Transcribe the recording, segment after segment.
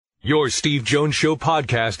Your Steve Jones Show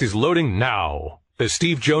podcast is loading now. The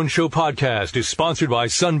Steve Jones Show podcast is sponsored by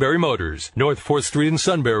Sunbury Motors, North 4th Street in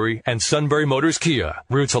Sunbury, and Sunbury Motors Kia,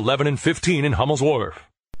 routes 11 and 15 in Hummel's Wharf.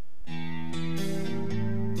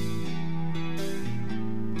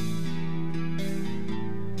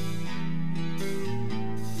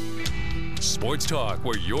 Sports talk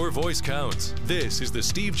where your voice counts. This is the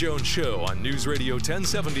Steve Jones Show on News Radio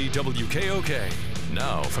 1070 WKOK.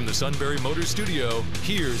 Now, from the Sunbury Motors Studio,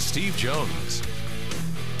 here's Steve Jones.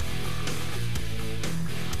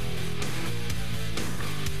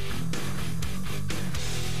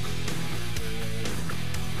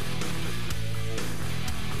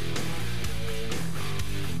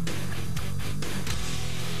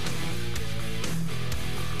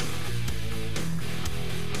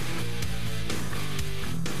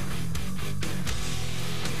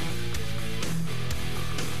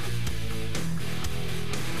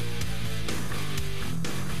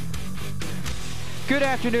 Good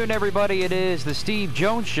afternoon, everybody. It is the Steve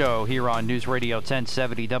Jones Show here on News Radio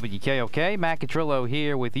 1070 WKOK. Matt Catrillo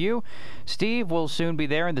here with you. Steve will soon be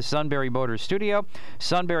there in the Sunbury Motors studio.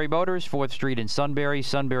 Sunbury Motors, 4th Street in Sunbury.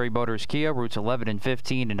 Sunbury Motors Kia, routes 11 and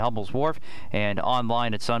 15 in Hummel's Wharf, and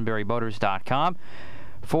online at sunburymotors.com.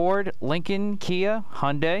 Ford, Lincoln, Kia,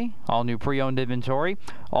 Hyundai, all new pre-owned inventory,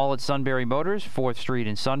 all at Sunbury Motors, 4th Street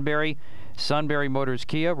in Sunbury. Sunbury Motors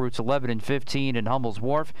Kia, routes 11 and 15 in Hummel's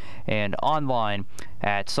Wharf, and online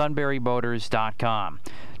at sunburymotors.com.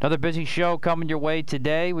 Another busy show coming your way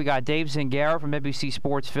today. We got Dave Zangara from NBC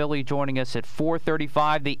Sports Philly joining us at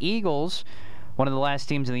 4:35. The Eagles, one of the last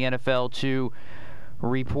teams in the NFL to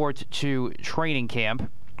report to training camp.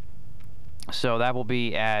 So that will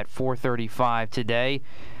be at 4:35 today.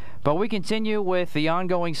 But we continue with the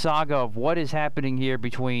ongoing saga of what is happening here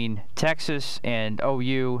between Texas and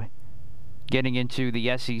OU getting into the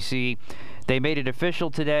SEC. They made it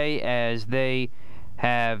official today as they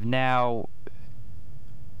have now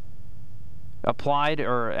applied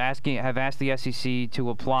or have asked the SEC to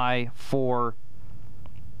apply for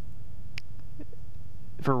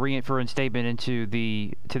reinstatement into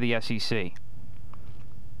the SEC.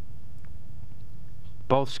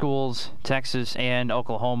 Both schools, Texas and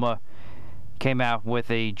Oklahoma, came out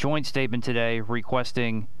with a joint statement today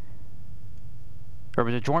requesting, or it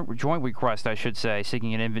was a joint request, I should say,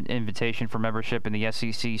 seeking an invitation for membership in the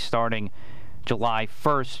SEC starting July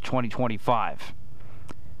 1st, 2025.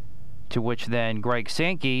 To which then Greg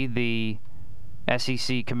Sankey, the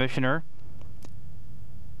SEC commissioner,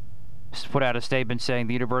 put out a statement saying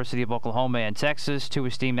the University of Oklahoma and Texas, two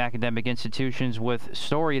esteemed academic institutions with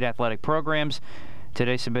storied athletic programs,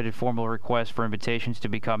 today submitted formal requests for invitations to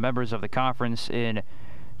become members of the conference in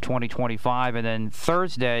 2025. And then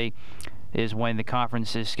Thursday is when the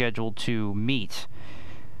conference is scheduled to meet.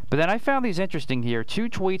 But then I found these interesting here. Two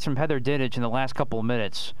tweets from Heather Dinich in the last couple of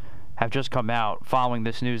minutes have just come out following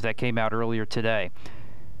this news that came out earlier today.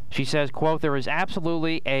 She says, quote, "There is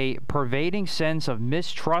absolutely a pervading sense of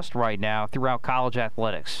mistrust right now throughout college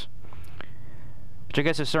athletics." Which I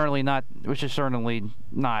guess is certainly not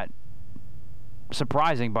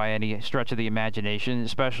surprising by any stretch of the imagination,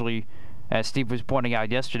 especially as Steve was pointing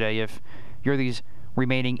out yesterday. If you're these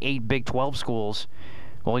remaining 8 Big 12 schools,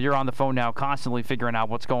 well, you're on the phone now constantly figuring out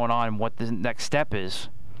what's going on and what the next step is.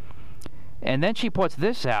 And then she puts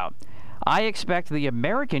this out. "I expect the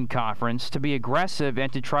American Conference to be aggressive and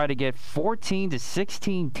to try to get 14 to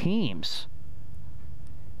 16 teams."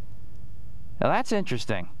 Now that's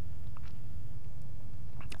interesting.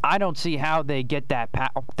 I don't see how they get that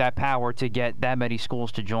power to get that many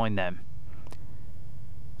schools to join them.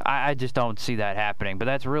 I just don't see that happening, but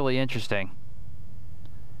that's really interesting.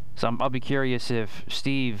 So I'll be curious if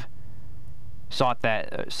Steve saw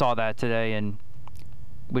that today and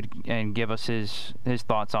would give us his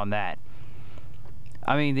thoughts on that.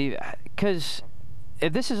 I mean, because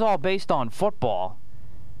if this is all based on football,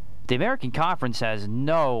 the American Conference has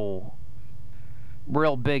no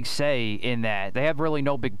real big say in that. They have really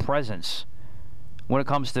no big presence when it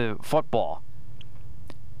comes to football.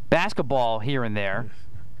 Basketball here and there.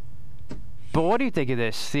 But what do you think of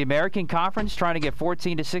this? The American Conference trying to get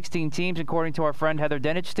 14 to 16 teams, according to our friend Heather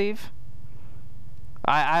Dinich, Steve?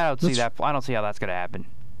 I don't see that. I don't see how that's going to happen.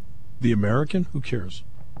 The American? Who cares?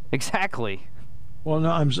 Exactly. Well,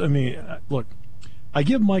 no, look, I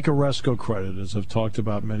give Mike Oresco credit, as I've talked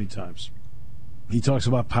about many times. He talks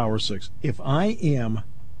about Power Six. If I am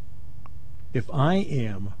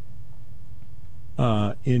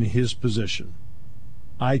in his position,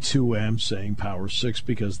 I too am saying Power Six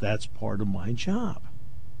because that's part of my job.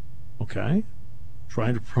 Okay?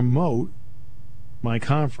 Trying to promote my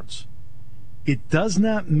conference. It does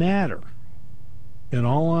not matter in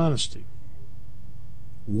all honesty,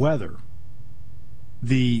 whether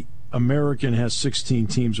the American has 16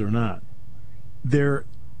 teams or not, they're,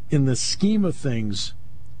 in the scheme of things,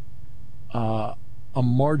 a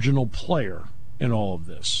marginal player in all of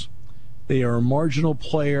this. They are a marginal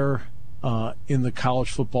player in the college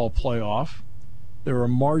football playoff. They're a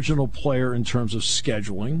marginal player in terms of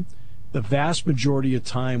scheduling. The vast majority of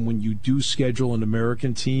time when you do schedule an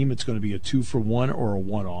American team, it's going to be a 2-for-1 or a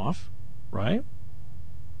one-off, right?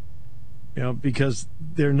 Because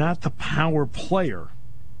they're not the power player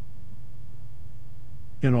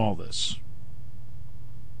in all this.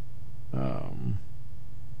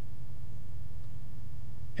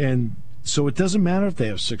 And so it doesn't matter if they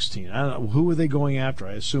have 16. I don't know. Who are they going after?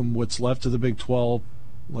 I assume what's left of the Big 12,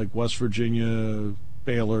 like West Virginia,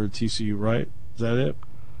 Baylor, TCU, right? Is that it?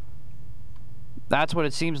 That's what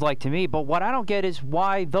it seems like to me. But what I don't get is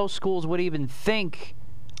why those schools would even think.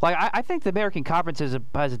 Like, I think the American Conference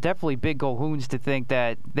has definitely big gohoons to think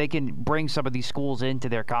that they can bring some of these schools into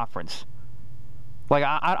their conference. Like,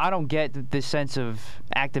 I don't get this sense of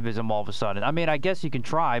activism all of a sudden. I mean, I guess you can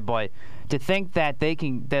try, but to think that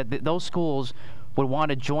those schools would want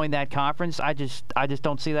to join that conference, I just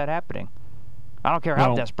don't see that happening. I don't care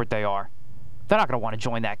how desperate they are. They're not going to want to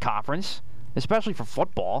join that conference, especially for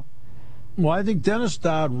football. Well, I think Dennis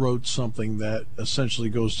Dodd wrote something that essentially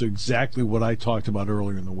goes to exactly what I talked about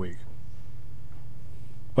earlier in the week.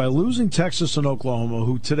 By losing Texas and Oklahoma,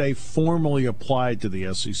 who today formally applied to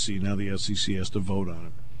the SEC, now the SEC has to vote on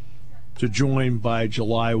it, to join by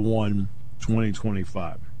July 1,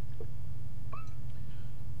 2025.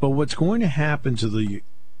 But what's going to happen to the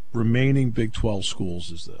remaining Big 12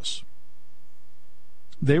 schools is this.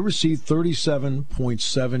 They received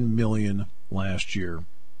 $37.7 million last year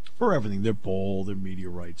for everything, their bowl, their media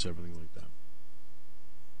rights, everything like that.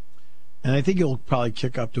 And I think it'll probably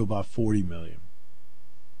kick up to about $40 million.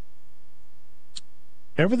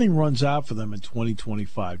 Everything runs out for them in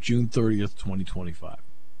 2025, June 30th, 2025.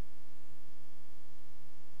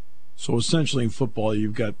 So essentially in football,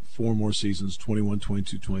 you've got 4 more seasons, 21,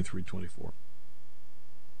 22, 23, 24.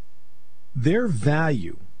 Their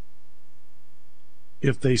value,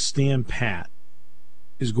 if they stand pat,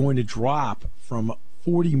 is going to drop from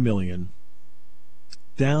 $40 million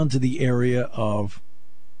down to the area of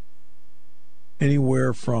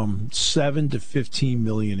anywhere from $7 to $15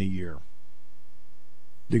 million a year.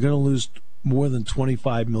 They're going to lose more than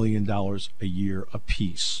 $25 million a year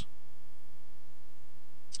apiece.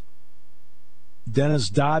 Dennis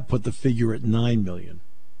Dodd put the figure at $9 million.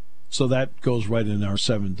 So that goes right in our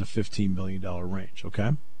 $7 to $15 million range,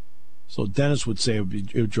 okay? So Dennis would say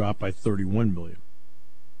it would drop by $31 million.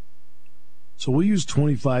 So we'll use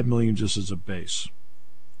 $25 million just as a base,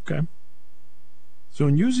 okay? So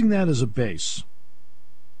in using that as a base,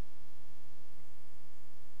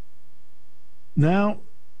 now,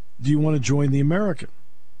 do you want to join the American?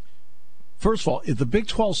 First of all, if the Big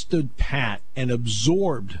 12 stood pat and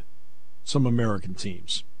absorbed some American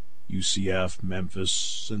teams, UCF, Memphis,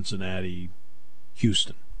 Cincinnati,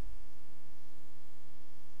 Houston,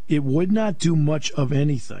 it would not do much of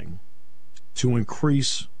anything to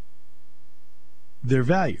increase their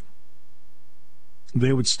value.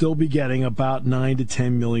 They would still be getting about $9 to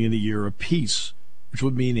 $10 million a year apiece, which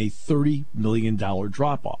would mean a $30 million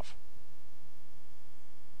drop-off.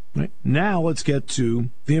 Right. Now let's get to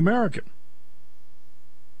the American.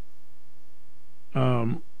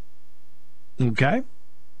 Okay?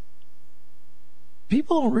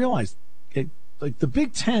 People don't realize, like the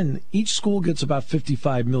Big Ten, each school gets about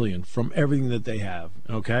 $55 million from everything that they have,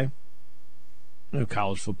 okay?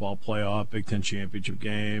 College football playoff, Big Ten championship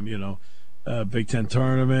game, Big Ten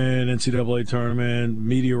tournament, NCAA tournament,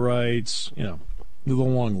 media rights, the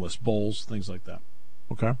long list, bowls, things like that,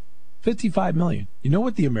 okay? $55 million. You know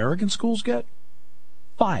what the American schools get?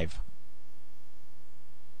 5.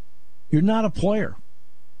 You're not a player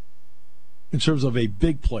in terms of a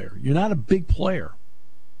big player. You're not a big player.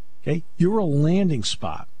 Okay? You're a landing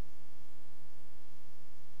spot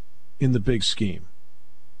in the big scheme.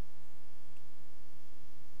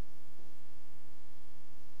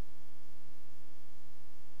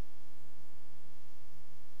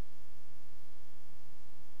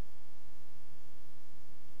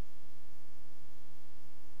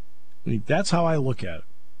 I mean, that's how I look at it.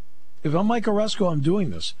 If I'm Mike Oresco, I'm doing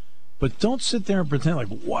this. But don't sit there and pretend like,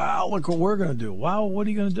 wow, look what we're going to do. Wow, what are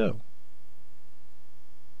you going to do?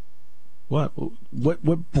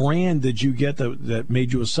 What brand did you get that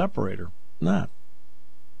made you a separator? Not.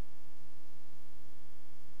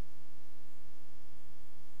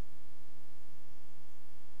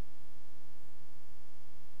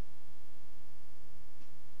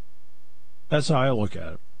 That's how I look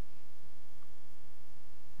at it.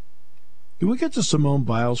 Can we get to Simone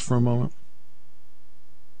Biles for a moment?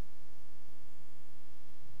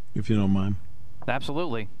 If you don't mind.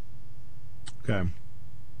 Absolutely. Okay.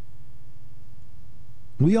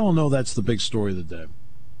 We all know that's the big story of the day.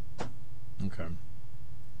 Okay.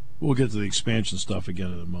 We'll get to the expansion stuff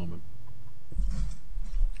again in a moment.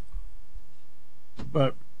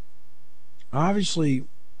 But obviously,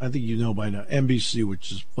 I think you know by now, NBC, which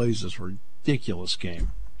just plays this ridiculous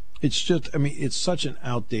game. It's just, I mean, it's such an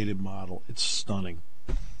outdated model. It's stunning.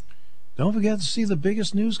 Don't forget to see the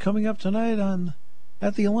biggest news coming up tonight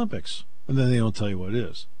at the Olympics. And then they don't tell you what it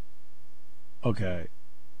is. Okay.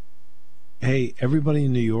 Hey, everybody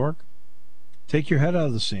in New York, take your head out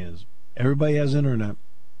of the sand. Everybody has internet.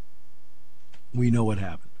 We know what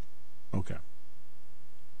happened. Okay.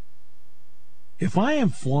 If I am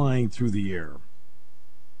flying through the air,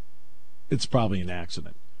 it's probably an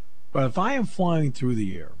accident. But if I am flying through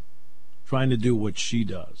the air, trying to do what she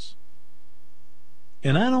does,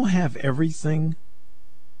 and I don't have everything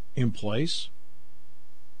in place,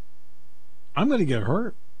 I'm going to get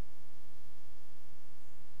hurt.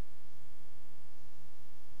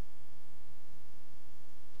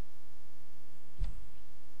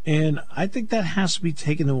 And I think that has to be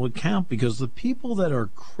taken into account because the people that are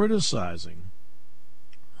criticizing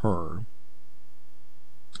her,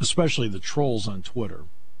 especially the trolls on Twitter,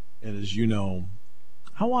 and as you know,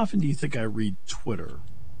 how often do you think I read Twitter?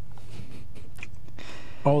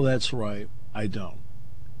 Oh, that's right, I don't.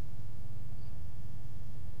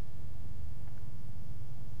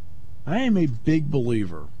 I am a big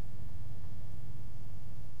believer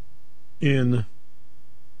in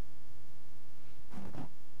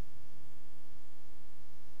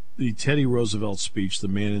the Teddy Roosevelt speech, The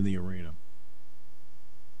Man in the Arena.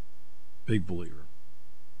 Big believer.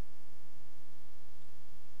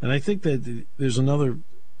 And I think that there's an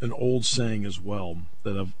old saying as well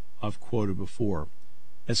that I've quoted before.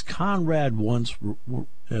 As Conrad once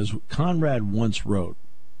wrote,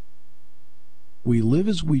 we live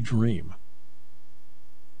as we dream,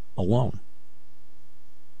 alone.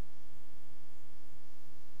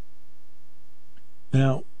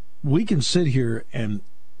 Now, we can sit here and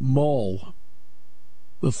mull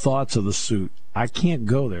the thoughts of the suit. I can't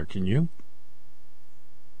go there, can you?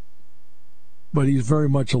 But he's very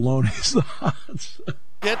much alone in his thoughts.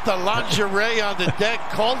 Get the lingerie on the deck.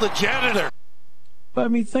 Call the janitor. But I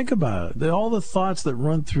mean, think about it. All the thoughts that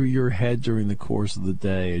run through your head during the course of the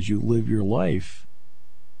day as you live your life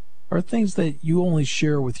are things that you only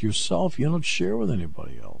share with yourself. You don't share with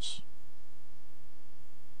anybody else.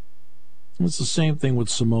 And it's the same thing with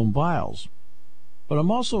Simone Biles. But I'm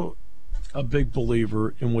also a big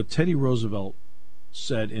believer in what Teddy Roosevelt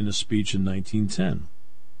said in a speech in 1910.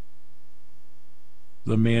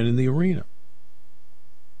 The Man in the Arena.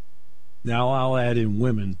 Now I'll add in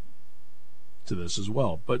women to this as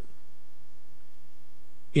well. But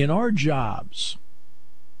in our jobs,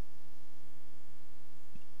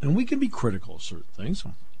 and we can be critical of certain things.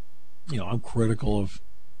 You know, I'm critical of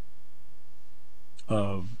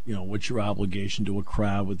what's your obligation to a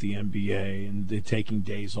crowd with the NBA and they're taking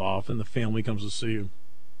days off and the family comes to see you.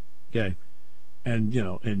 Okay. And,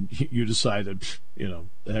 and you decided, the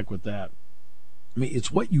heck with that. I mean,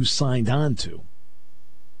 it's what you signed on to.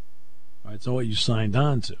 All right, it's what you signed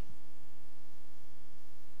on to.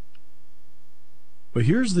 But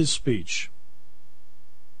here's this speech.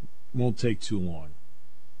 It won't take too long.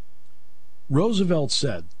 Roosevelt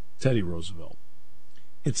said, Teddy Roosevelt,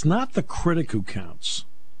 it's not the critic who counts,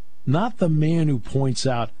 not the man who points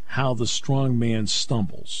out how the strong man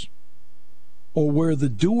stumbles, or where the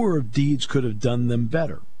doer of deeds could have done them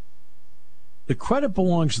better. The credit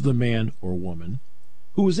belongs to the man or woman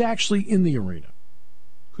who is actually in the arena,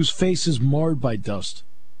 whose face is marred by dust,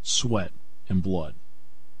 sweat, and blood,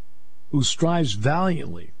 who strives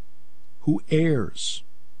valiantly, who errs,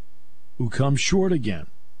 who comes short again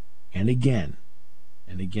and again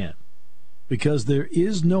and again, because there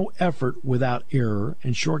is no effort without error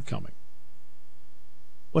and shortcoming.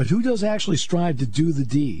 But who does actually strive to do the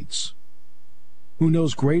deeds? Who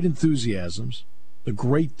knows great enthusiasms, the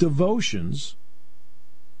great devotions,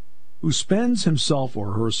 who spends himself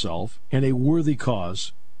or herself in a worthy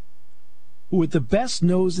cause, who at the best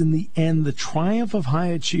knows in the end the triumph of high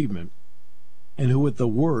achievement, and who at the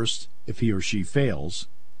worst, if he or she fails,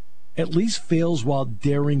 at least fails while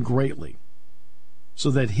daring greatly, so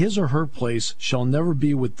that his or her place shall never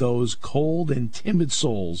be with those cold and timid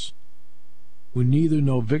souls who neither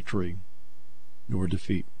know victory nor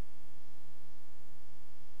defeat.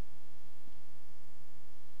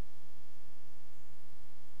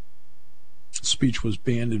 speech was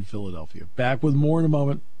banned in Philadelphia. Back with more in a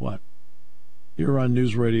moment. What? You're on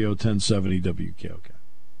News Radio 1070 WKOK.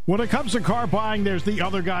 When it comes to car buying, there's the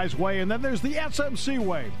other guy's way, and then there's the SMC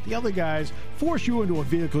way. The other guys force you into a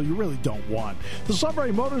vehicle you really don't want. The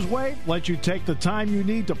Sunbury Motors way lets you take the time you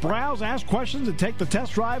need to browse, ask questions, and take the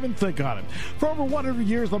test drive and think on it. For over 100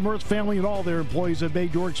 years, the Mertz family and all their employees have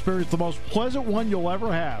made your experience the most pleasant one you'll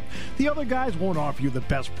ever have. The other guys won't offer you the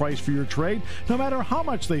best price for your trade, no matter how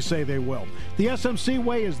much they say they will. The SMC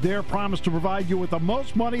way is their promise to provide you with the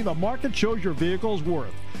most money the market shows your vehicle is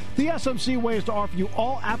worth. The SMC way is to offer you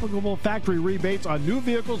all applicable factory rebates on new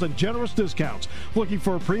vehicles and generous discounts. Looking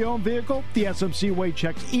for a pre-owned vehicle? The SMC way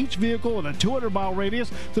checks each vehicle in a 200-mile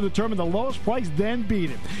radius to determine the lowest price, then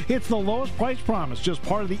beat it. It's the lowest price promise, just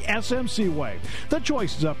part of the SMC way. The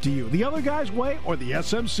choice is up to you, the other guy's way or the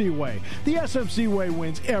SMC way. The SMC way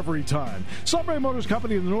wins every time. Sunbury Motors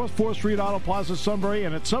Company in the North 4th Street Auto Plaza, Sunbury,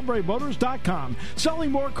 and at sunburymotors.com.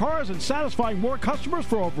 Selling more cars and satisfying more customers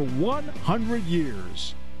for over 100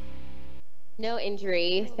 years. No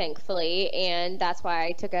injury, thankfully, and that's why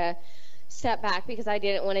I took a step back, because I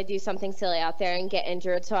didn't want to do something silly out there and get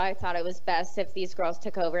injured. So I thought it was best if these girls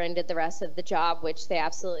took over and did the rest of the job, which they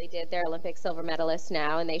absolutely did. They're Olympic silver medalists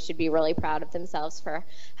now, and they should be really proud of themselves for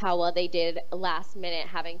how well they did last minute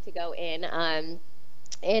having to go in.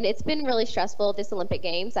 And it's been really stressful, this Olympic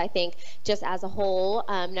Games. I think just as a whole,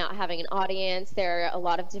 not having an audience, there are a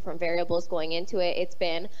lot of different variables going into it. It's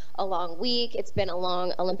been a long week. It's been a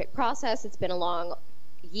long Olympic process. It's been a long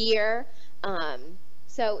year.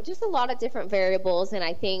 So just a lot of different variables, and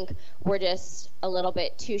I think we're just a little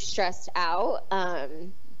bit too stressed out.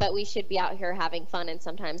 But we should be out here having fun, and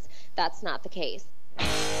sometimes that's not the case. At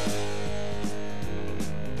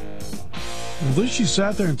least she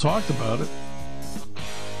sat there and talked about it.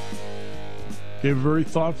 Gave a very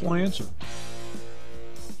thoughtful answer.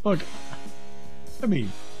 Look, I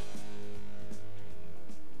mean,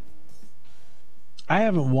 I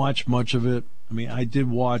haven't watched much of it. I mean, I did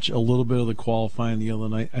watch a little bit of the qualifying the other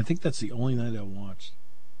night. I think that's the only night I watched.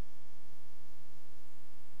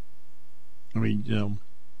 I mean,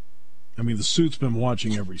 the suit's been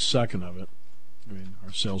watching every second of it. I mean,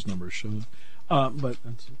 our sales numbers show it. But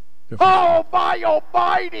that's different. Oh, my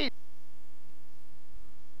almighty!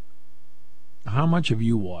 How much have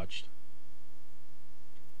you watched?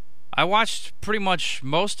 I watched pretty much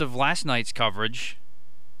most of last night's coverage.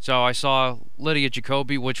 So I saw Lydia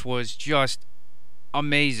Jacoby, which was just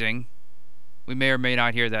amazing. We may or may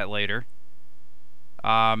not hear that later.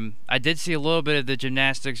 I did see a little bit of the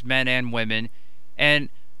gymnastics, men and women, and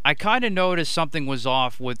I kind of noticed something was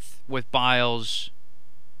off with Biles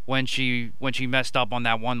when she messed up on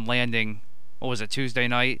that one landing. What was it, Tuesday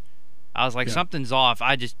night? I was like, something's off.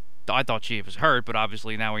 I thought she was hurt, but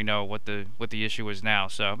obviously now we know what the issue is now.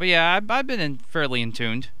 So, but yeah, I've been fairly in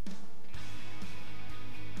tuned.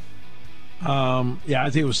 I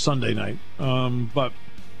think it was Sunday night. But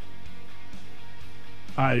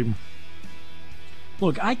I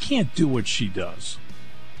can't do what she does,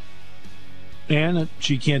 and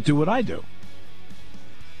she can't do what I do.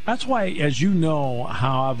 That's why, as you know,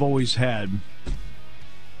 how I've always had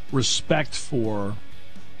respect for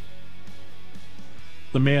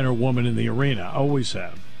the man or woman in the arena. I always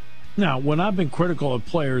have. Now, when I've been critical of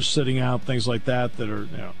players sitting out, things like that are,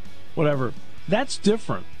 whatever, that's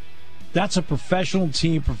different. That's a professional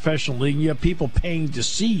team, professional league. You have people paying to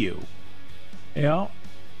see you,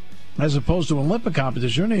 as opposed to an Olympic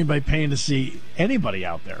competition. There ain't anybody paying to see anybody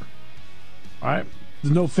out there. All right?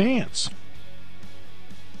 There's no fans.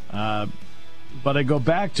 But I go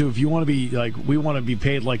back to, if you want to be like, we want to be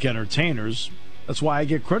paid like entertainers, that's why I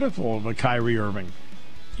get critical of a Kyrie Irving.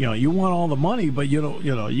 You want all the money, but you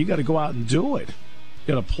got to go out and do it.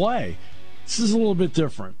 You got to play. This is a little bit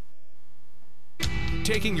different.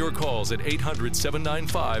 Taking your calls at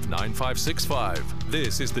 800-795-9565.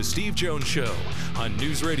 This is the Steve Jones Show on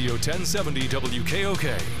News Radio 1070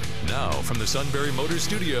 WKOK. Now from the Sunbury Motors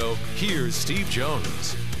Studio, here's Steve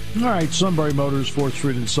Jones. All right, Sunbury Motors, 4th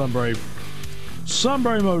Street in Sunbury.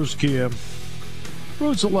 Sunbury Motors Kia,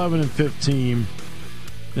 routes 11 and 15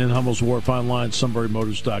 in Hummel's Wharf, online,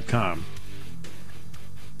 sunburymotors.com.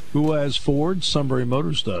 Who has Ford? Sunbury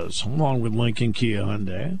Motors does, along with Lincoln, Kia,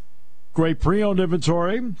 Hyundai. Great pre-owned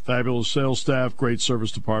inventory, fabulous sales staff, great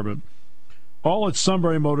service department. All at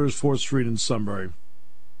Sunbury Motors, 4th Street in Sunbury.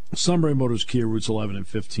 Sunbury Motors Kia, routes 11 and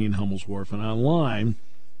 15, Hummel's Wharf, and online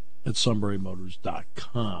at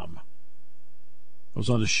sunburymotors.com. I was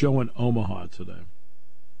on a show in Omaha today,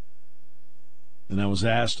 and I was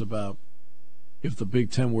asked about, if the Big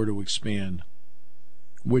Ten were to expand,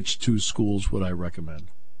 which two schools would I recommend?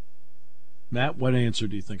 Matt, what answer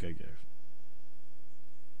do you think I gave?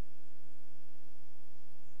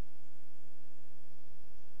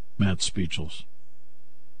 Matt's speechless.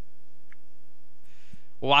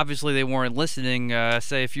 Well, obviously they weren't listening,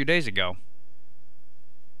 say, a few days ago.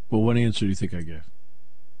 Well, what answer do you think I gave?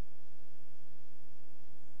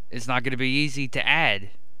 It's not going to be easy to add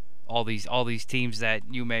all these teams that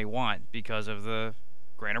you may want because of the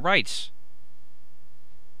grant of rights.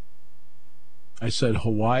 I said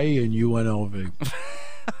Hawaii and UNLV.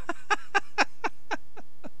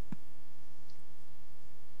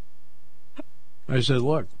 I said,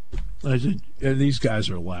 look, and these guys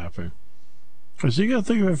are laughing. I said, you got to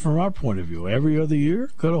think of it from our point of view. Every other year,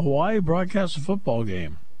 go to Hawaii, broadcast a football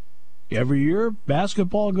game. Every year,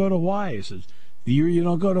 basketball, go to Hawaii. I said, the year you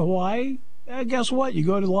don't go to Hawaii, guess what? You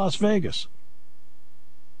go to Las Vegas.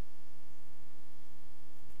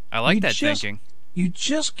 I like that thinking. You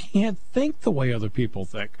just can't think the way other people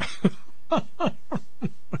think. Gotta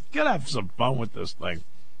have some fun with this thing.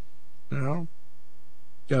 You know?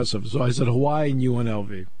 So I said Hawaii and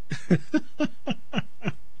UNLV.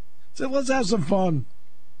 So let's have some fun.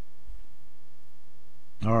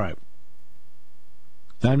 All right.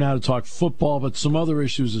 Time now to talk football, but some other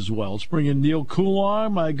issues as well. Let's bring in Neil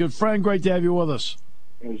Coulon, my good friend. Great to have you with us.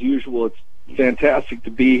 As usual, it's fantastic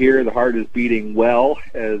to be here. The heart is beating well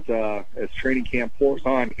as training camp pours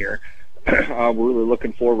on here. We're really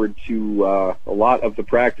looking forward to a lot of the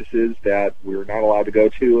practices that we're not allowed to go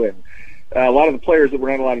to, and a lot of the players that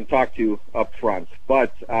we're not allowed to talk to up front.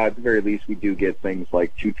 But at the very least, we do get things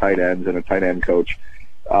like 2 tight ends and a tight end coach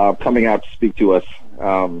coming out to speak to us.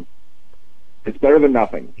 It's better than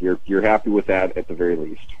nothing. You're happy with that at the very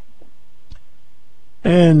least.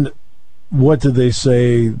 And what did they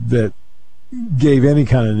say that gave any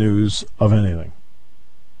kind of news of anything?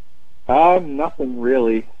 Nothing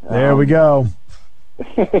really. There we go.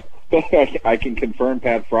 I can confirm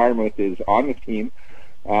Pat Freiermuth is on the team.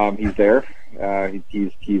 He's there.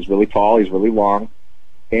 He's really tall. He's really long,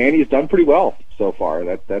 and he's done pretty well so far.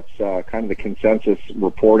 That's kind of the consensus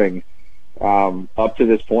reporting up to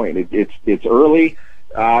this point. It's early.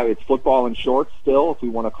 It's football in shorts still, if we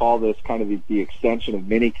want to call this kind of the extension of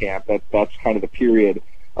mini camp. That's kind of the period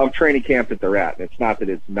of training camp that they're at. And it's not that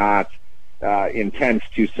it's not intense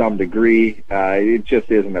to some degree. It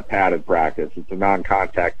just isn't a padded practice. It's a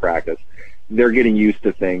non-contact practice. They're getting used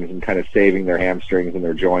to things and kind of saving their hamstrings and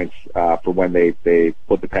their joints for when they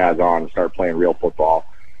put the pads on and start playing real football,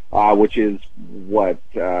 which is when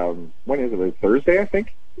is it? Thursday, I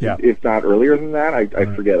think? Yeah. If not earlier than that. I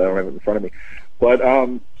forget. I don't have it in front of me. But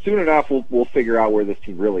soon enough, we'll figure out where this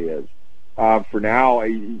team really is. For now,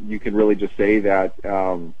 you can really just say that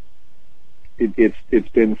it's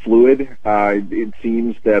been fluid. It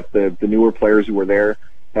seems that the newer players who were there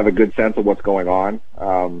have a good sense of what's going on.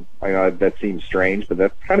 I know that seems strange, but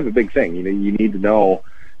that's kind of a big thing. You need to know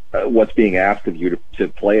what's being asked of you to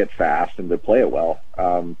play it fast and to play it well,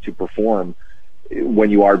 to perform when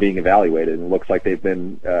you are being evaluated. And it looks like they've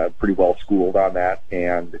been pretty well schooled on that,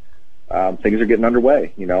 and things are getting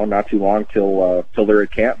underway. Not too long till they're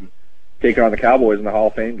at Canton, taking on the Cowboys in the Hall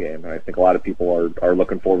of Fame game. And I think a lot of people are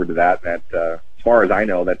looking forward to that. And as far as I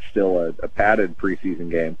know, that's still a padded preseason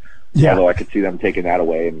game. Yeah. Although I could see them taking that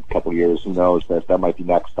away in a couple of years. Who knows? That might be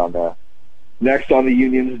next on the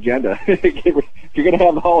Union's agenda. If you're going to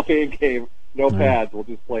have the Hall of Fame game, no pads. We'll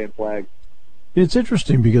just play in flags. It's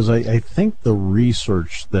interesting because I think the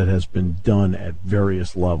research that has been done at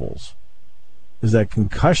various levels is that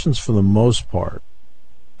concussions, for the most part,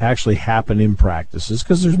 actually happen in practices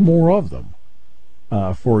because there's more of them.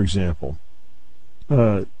 For example,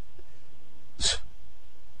 but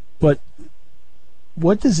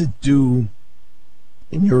what does it do,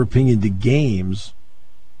 in your opinion, to games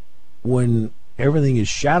when everything is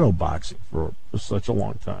shadow boxing for such a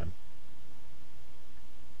long time?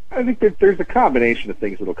 I think that there's a combination of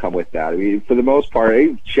things that will come with that. I mean, for the most part,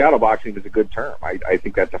 shadow boxing is a good term. I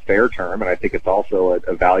think that's a fair term, and I think it's also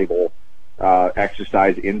a valuable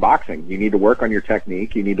exercise in boxing. You need to work on your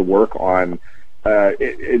technique. You need to work on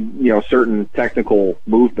certain technical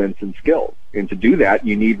movements and skills. And to do that,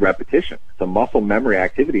 you need repetition. It's a muscle memory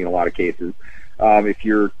activity in a lot of cases. If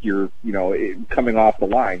you're coming off the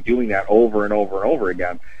line, doing that over and over and over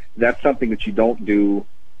again, that's something that you don't do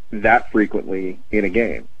that frequently in a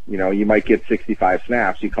game. You might get 65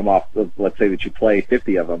 snaps. You come off, let's say that you play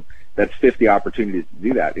 50 of them. That's 50 opportunities to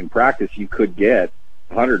do that. In practice, you could get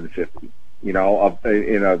 150, in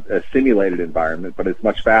a simulated environment, but it's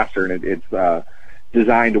much faster, and it's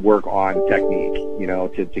designed to work on technique,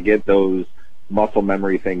 to get those muscle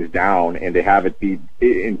memory things down and to have it be,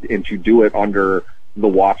 and to do it under the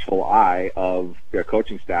watchful eye of a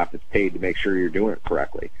coaching staff that's paid to make sure you're doing it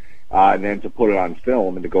correctly. And then to put it on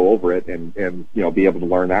film and to go over it and be able to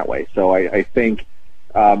learn that way. So I think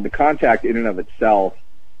The contact in and of itself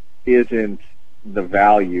isn't the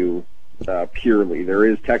value purely. There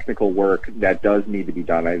is technical work that does need to be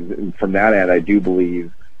done. From that end, I do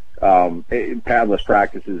believe padless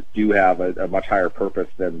practices do have a much higher purpose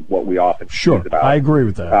than what we often Sure, about. I agree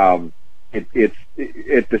with that. It's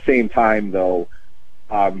at the same time, though,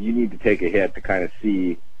 you need to take a hit to kind of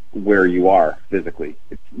see where you are physically.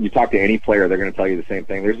 You talk to any player, they're going to tell you the same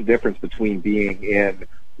thing. There's a difference between being in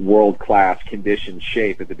world-class conditioned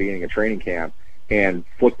shape at the beginning of training camp and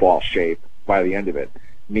football shape by the end of it.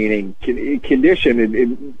 Meaning condition,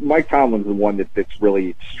 and Mike Tomlin's the one that's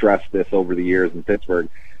really stressed this over the years in Pittsburgh.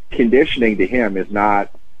 Conditioning to him is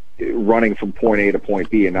not running from point A to point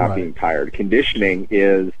B and not being tired. Conditioning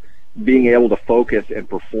is being able to focus and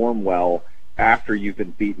perform well after you've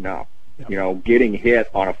been beaten up. Yep. You know, getting hit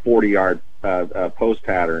on a 40-yard post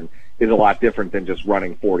pattern is a lot different than just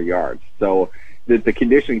running 40 yards. So the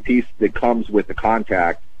conditioning piece that comes with the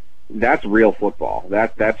contact, that's real football.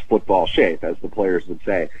 That's football shape, as the players would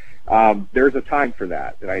say. There's a time for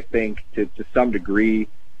that, and I think to some degree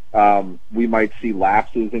we might see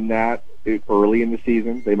lapses in that early in the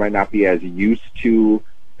season. They might not be as used to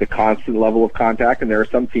the constant level of contact, and there are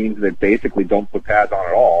some teams that basically don't put pads on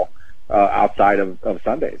at all outside of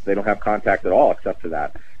Sundays. They don't have contact at all except for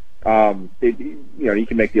that. You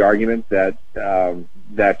can make the argument that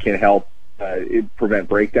that can help prevent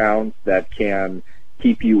breakdowns, that can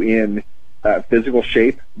keep you in physical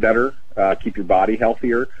shape better, keep your body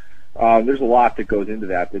healthier. There's a lot that goes into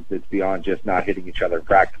that's beyond just not hitting each other in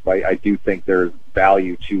practice. I do think there's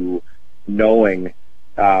value to knowing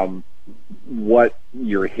what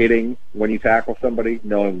you're hitting when you tackle somebody,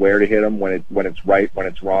 knowing where to hit them, when it's right, when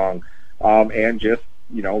it's wrong, and just,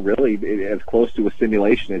 really as close to a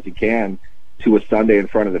simulation as you can to a Sunday in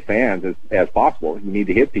front of the fans as possible. You need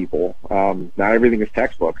to hit people. Not everything is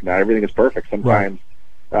textbook. Not everything is perfect. Sometimes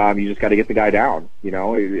you just got to get the guy down.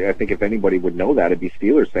 I think if anybody would know that, it'd be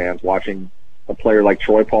Steelers fans watching a player like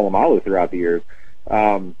Troy Polamalu throughout the years.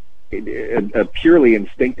 A purely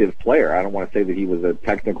instinctive player. I don't want to say that he was a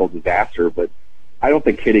technical disaster, but I don't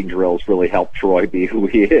think hitting drills really help Troy be who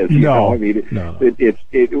he is. No.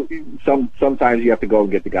 Sometimes you have to go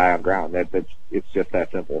and get the guy on ground. It's just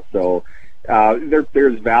that simple. So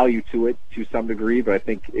there's value to it to some degree, but I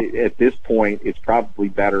think at this point it's probably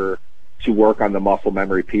better to work on the muscle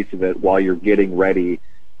memory piece of it while you're getting ready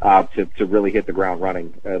to really hit the ground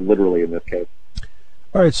running, literally in this case.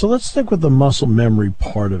 All right, so let's stick with the muscle memory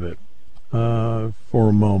part of it for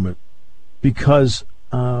a moment, because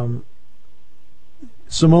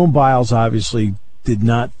Simone Biles obviously did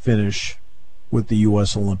not finish with the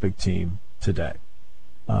U.S. Olympic team today.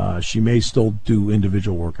 She may still do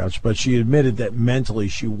individual workouts, but she admitted that mentally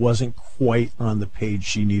she wasn't quite on the page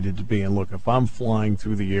she needed to be. And look, if I'm flying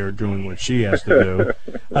through the air doing what she has to do,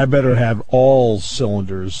 I better have all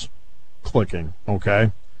cylinders clicking,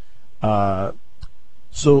 okay?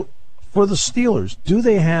 So for the Steelers, do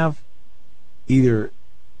they have either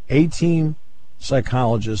a team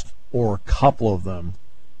psychologist or a couple of them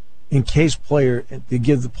in case to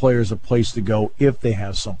give the players a place to go if they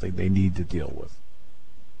have something they need to deal with?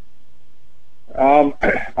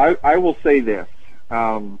 I will say this.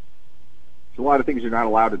 There's a lot of things you're not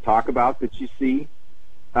allowed to talk about that you see.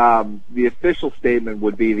 The official statement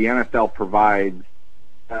would be the NFL provides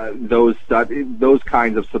those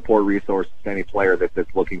kinds of support resources to any player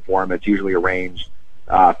that's looking for them. It's usually arranged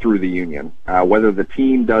through the union. Whether the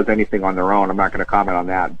team does anything on their own, I'm not going to comment on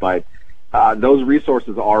that, but those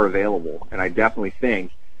resources are available, and I definitely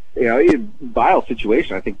think Biles'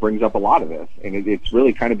 situation, I think, brings up a lot of this, and it's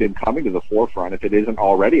really kind of been coming to the forefront, if it isn't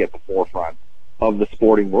already at the forefront of the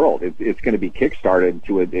sporting world. It's going to be kickstarted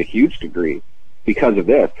to a huge degree because of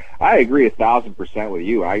this. I agree 1,000% with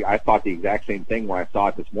you. I thought the exact same thing when I saw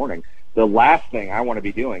it this morning. The last thing I want to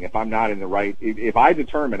be doing if I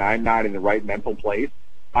determine I'm not in the right mental place,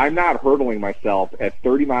 I'm not hurtling myself at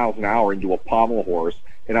 30 miles an hour into a pommel horse,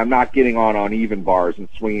 and I'm not getting on uneven bars and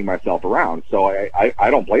swinging myself around. So I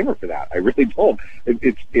don't blame her for that. I really don't.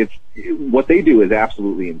 It's what they do is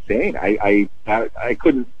absolutely insane. I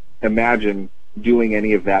couldn't imagine doing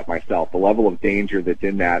any of that myself. The level of danger that's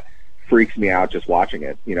in that freaks me out just watching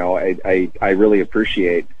it. I really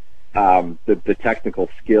appreciate the technical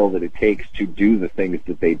skill that it takes to do the things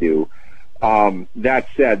that they do. That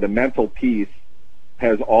said, the mental piece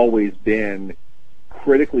has always been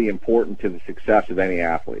critically important to the success of any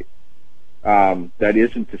athlete. That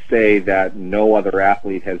isn't to say that no other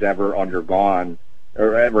athlete has ever undergone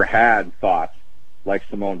or ever had thoughts like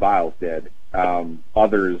Simone Biles did.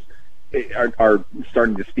 Others are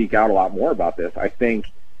starting to speak out a lot more about this. I think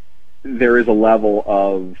there is a level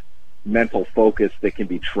of mental focus that can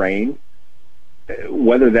be trained.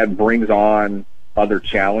 Whether that brings on other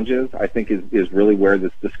challenges, I think is really where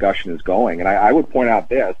this discussion is going. And I would point out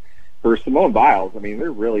this. For Simone Biles, I mean,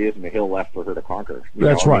 there really isn't a hill left for her to conquer.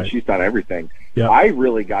 That's right. I mean, she's done everything. Yep. I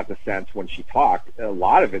really got the sense when she talked, a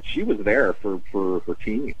lot of it, she was there for her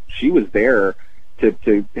team. She was there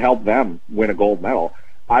to help them win a gold medal.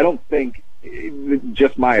 I don't think,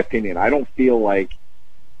 just my opinion, I don't feel like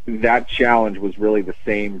that challenge was really the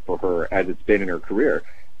same for her as it's been in her career.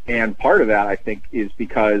 And part of that, I think, is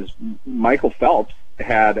because Michael Phelps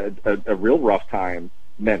had a real rough time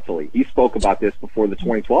mentally. He spoke about this before the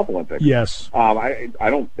 2012 Olympics. Yes. I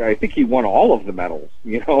think he won all of the medals. I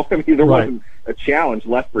mean, there wasn't a challenge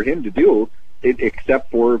left for him to do,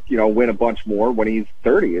 except for win a bunch more when he's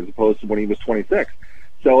 30 as opposed to when he was 26.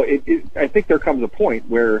 So I think there comes a point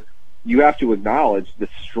where you have to acknowledge the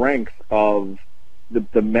strength of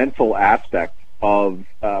the mental aspect of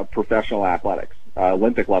professional athletics,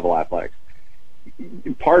 Olympic level athletics.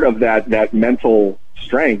 Part of that mental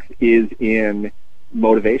strength is in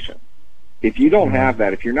motivation. If you don't have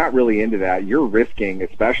that, if you're not really into that, you're risking,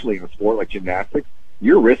 especially in a sport like gymnastics,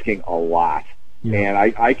 you're risking a lot. Yeah.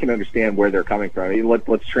 And I can understand where they're coming from. I mean,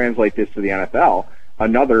 let's translate this to the NFL,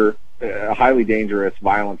 another highly dangerous,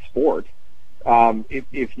 violent sport.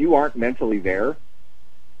 If you aren't mentally there,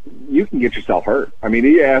 you can get yourself hurt. I mean,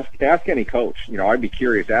 you ask any coach. I'd be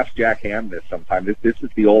curious. Ask Jack Ham this sometime. This is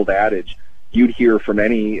the old adage you'd hear from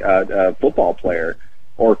any football player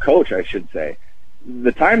or coach, I should say.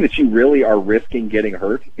 The time that you really are risking getting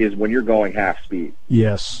hurt is when you're going half speed.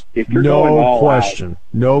 Yes. If you're going all question. Out,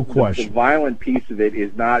 no question. The violent piece of it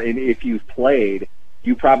is not, and if you've played,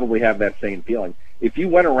 you probably have that same feeling. If you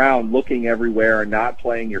went around looking everywhere and not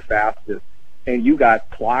playing your fastest, and you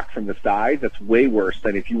got clocked from the sides, that's way worse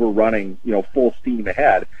than if you were running, full steam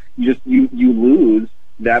ahead. You lose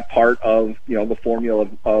that part of, the formula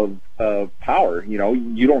of power.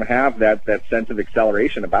 You don't have that sense of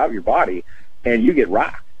acceleration about your body, and you get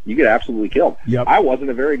rocked. You get absolutely killed. Yep. I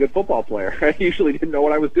wasn't a very good football player. I usually didn't know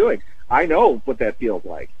what I was doing. I know what that feels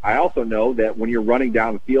like. I also know that when you're running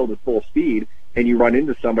down the field at full speed and you run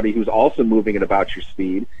into somebody who's also moving at about your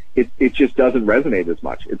speed, it just doesn't resonate as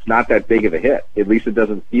much. It's not that big of a hit. At least it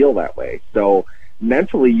doesn't feel that way. So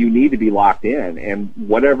mentally you need to be locked in, and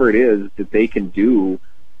whatever it is that they can do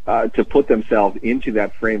to put themselves into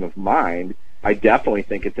that frame of mind, I definitely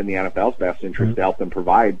think it's in the NFL's best interest to help them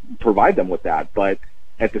provide them with that. But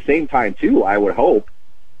at the same time, too, I would hope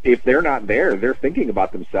if they're not there, they're thinking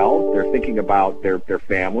about themselves, they're thinking about their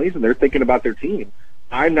families, and they're thinking about their team.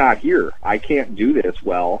 I'm not here. I can't do this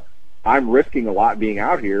well. I'm risking a lot being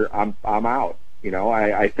out here. I'm out.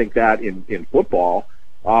 I think that in football,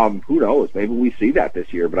 who knows? Maybe we see that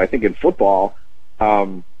this year. But I think in football,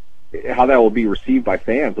 how that will be received by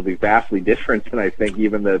fans will be vastly different than I think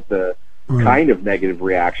even the kind of negative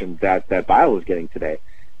reaction that Biles is getting today.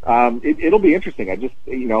 It'll be interesting. I just,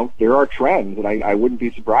 there are trends, and I wouldn't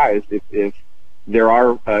be surprised if there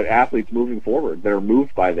are athletes moving forward that are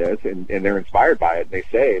moved by this and they're inspired by it. And they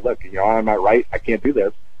say, look, I'm not right. I can't do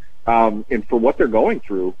this. And for what they're going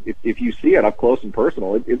through, if you see it up close and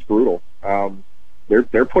personal, it's brutal.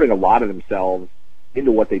 They're putting a lot of themselves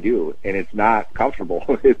into what they do, and it's not comfortable.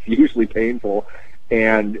 It's usually painful,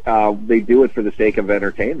 and they do it for the sake of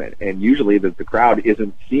entertainment. And usually the crowd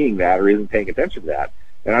isn't seeing that or isn't paying attention to that.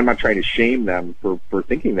 And I'm not trying to shame them for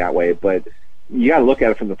thinking that way, but you got to look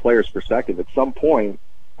at it from the player's perspective. At some point,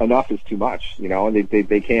 enough is too much, and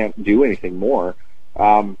they can't do anything more.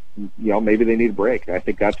 Maybe they need a break. And I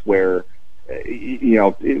think that's where,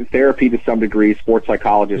 therapy to some degree, sports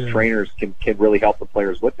psychologists, trainers can really help the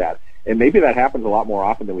players with that. And maybe that happens a lot more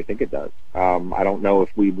often than we think it does. I don't know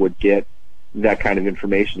if we would get that kind of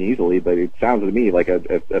information easily, but it sounds to me like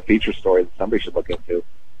a feature story that somebody should look into.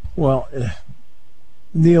 Well,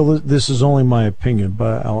 Neil, this is only my opinion,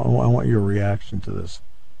 but I want your reaction to this.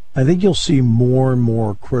 I think you'll see more and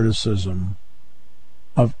more criticism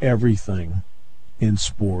of everything in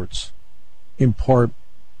sports, in part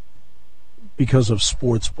because of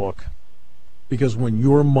Sportsbook. Because when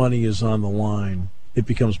your money is on the line, it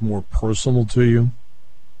becomes more personal to you.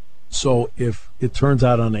 So if it turns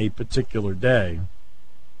out on a particular day,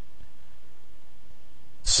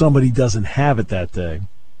 somebody doesn't have it that day,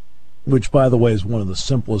 which, by the way, is one of the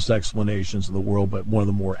simplest explanations in the world, but one of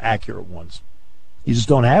the more accurate ones. You just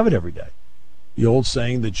don't have it every day. The old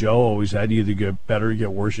saying that Joe always had, you either get better or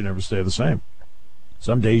get worse, you never stay the same.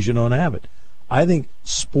 Some days you don't have it. I think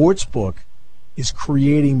Sportsbook is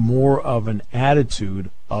creating more of an attitude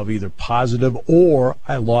of either positive or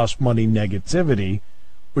I lost money negativity,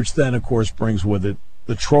 which then, of course, brings with it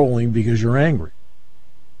the trolling because you're angry.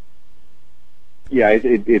 Yeah,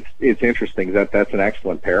 it's interesting. That's an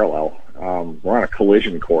excellent parallel. We're on a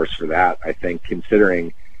collision course for that, I think,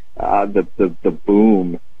 considering the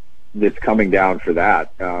boom that's coming down for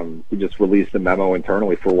that. We just released a memo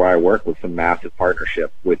internally for where I work with some massive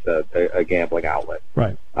partnership with a gambling outlet.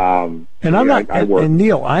 Right. And I'm not, and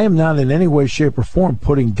Neil, I am not in any way, shape, or form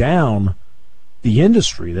putting down the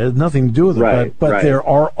industry. That has nothing to do with it. Right, but there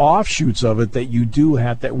are offshoots of it that you do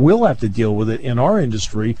have, that will have to deal with it in our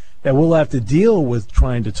industry, that will have to deal with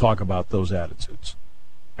trying to talk about those attitudes.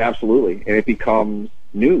 Absolutely. And it becomes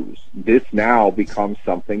news. This now becomes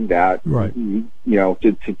something that, right. You know,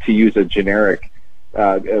 to use a generic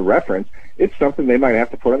reference, it's something they might have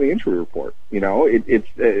to put on the injury report. You know, it's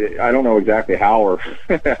I don't know exactly how or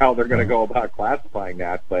how they're going to go about classifying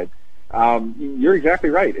that, but you're exactly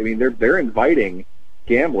right. I mean, they're inviting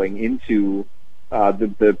gambling into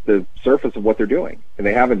the surface of what they're doing, and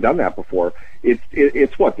they haven't done that before.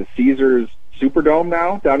 It's what, the Caesars Superdome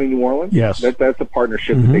now down in New Orleans? Yes. That's a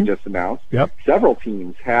partnership that they just announced. Yep. Several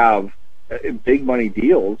teams have big money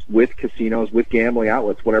deals with casinos, with gambling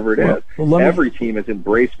outlets, whatever it is. Every team has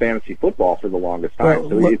embraced fantasy football for the longest time,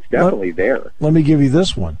 so it's definitely there. Let me give you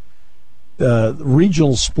this one.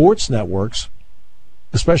 Regional sports networks,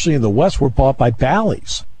 especially in the West, were bought by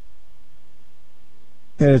Bally's.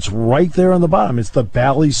 And it's right there on the bottom. It's the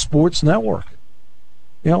Bally's Sports Network.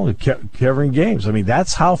 You know, covering games. I mean,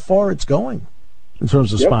 that's how far it's going in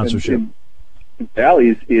terms of sponsorship. And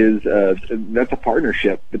Bally's is that's a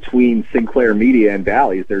partnership between Sinclair Media and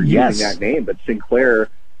Bally's. They're using that name, but Sinclair,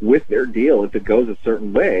 with their deal, if it goes a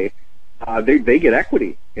certain way, they get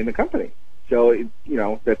equity in the company. So you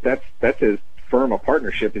know that's as firm a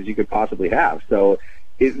partnership as you could possibly have. So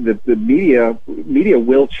the media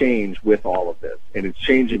will change with all of this, and it's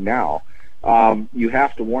changing now. You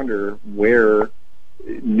have to wonder where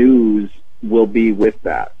news will be with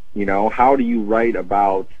that. You know, how do you write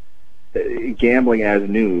about gambling as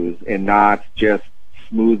news and not just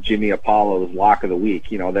smooth Jimmy Apollo's lock of the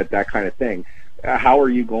week? You know, that kind of thing. How are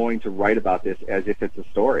you going to write about this as if it's a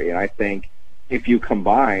story? And I think if you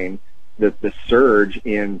combine the surge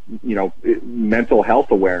in, you know, mental health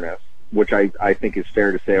awareness, which I think is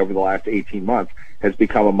fair to say over the last 18 months has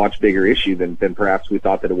become a much bigger issue than perhaps we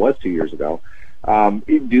thought that it was 2 years ago.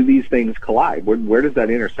 Do these things collide? Where does that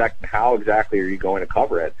intersect, and how exactly are you going to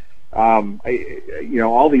cover it? You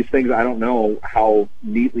know, all these things, I don't know how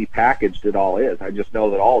neatly packaged it all is. I just know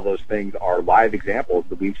that all of those things are live examples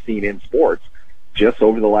that we've seen in sports just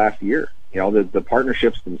over the last year. You know, the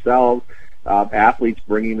partnerships themselves, athletes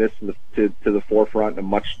bringing this to the forefront in a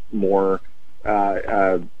much more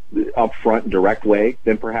upfront and direct way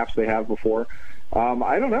than perhaps they have before.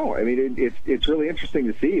 I don't know. I mean, it's really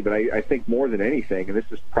interesting to see, but I think more than anything, and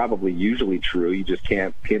this is probably usually true, you just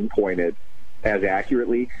can't pinpoint it as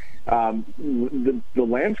accurately, the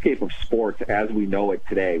landscape of sports as we know it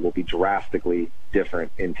today will be drastically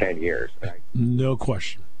different in 10 years. No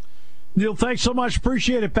question. Neil, thanks so much.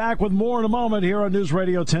 Appreciate it. Back with more in a moment here on News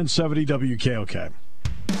Radio 1070 WKOK.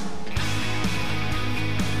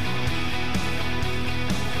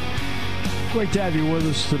 Great to have you with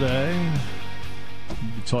us today.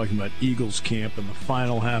 We'll be talking about Eagles camp in the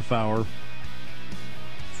final half hour.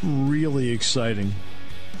 It's really exciting.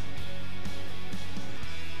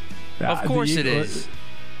 Of course it is.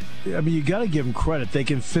 I mean, you got to give them credit. They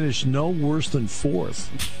can finish no worse than fourth.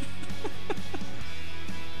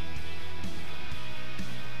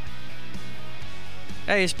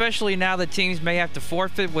 Hey, especially now that teams may have to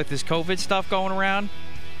forfeit with this COVID stuff going around.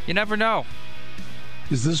 You never know.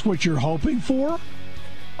 Is this what you're hoping for?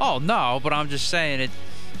 Oh, no, but I'm just saying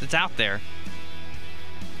it's out there.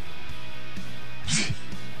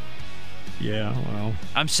 Yeah, well.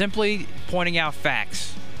 I'm simply pointing out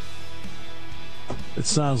facts. It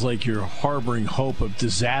sounds like you're harboring hope of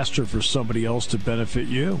disaster for somebody else to benefit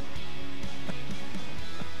you.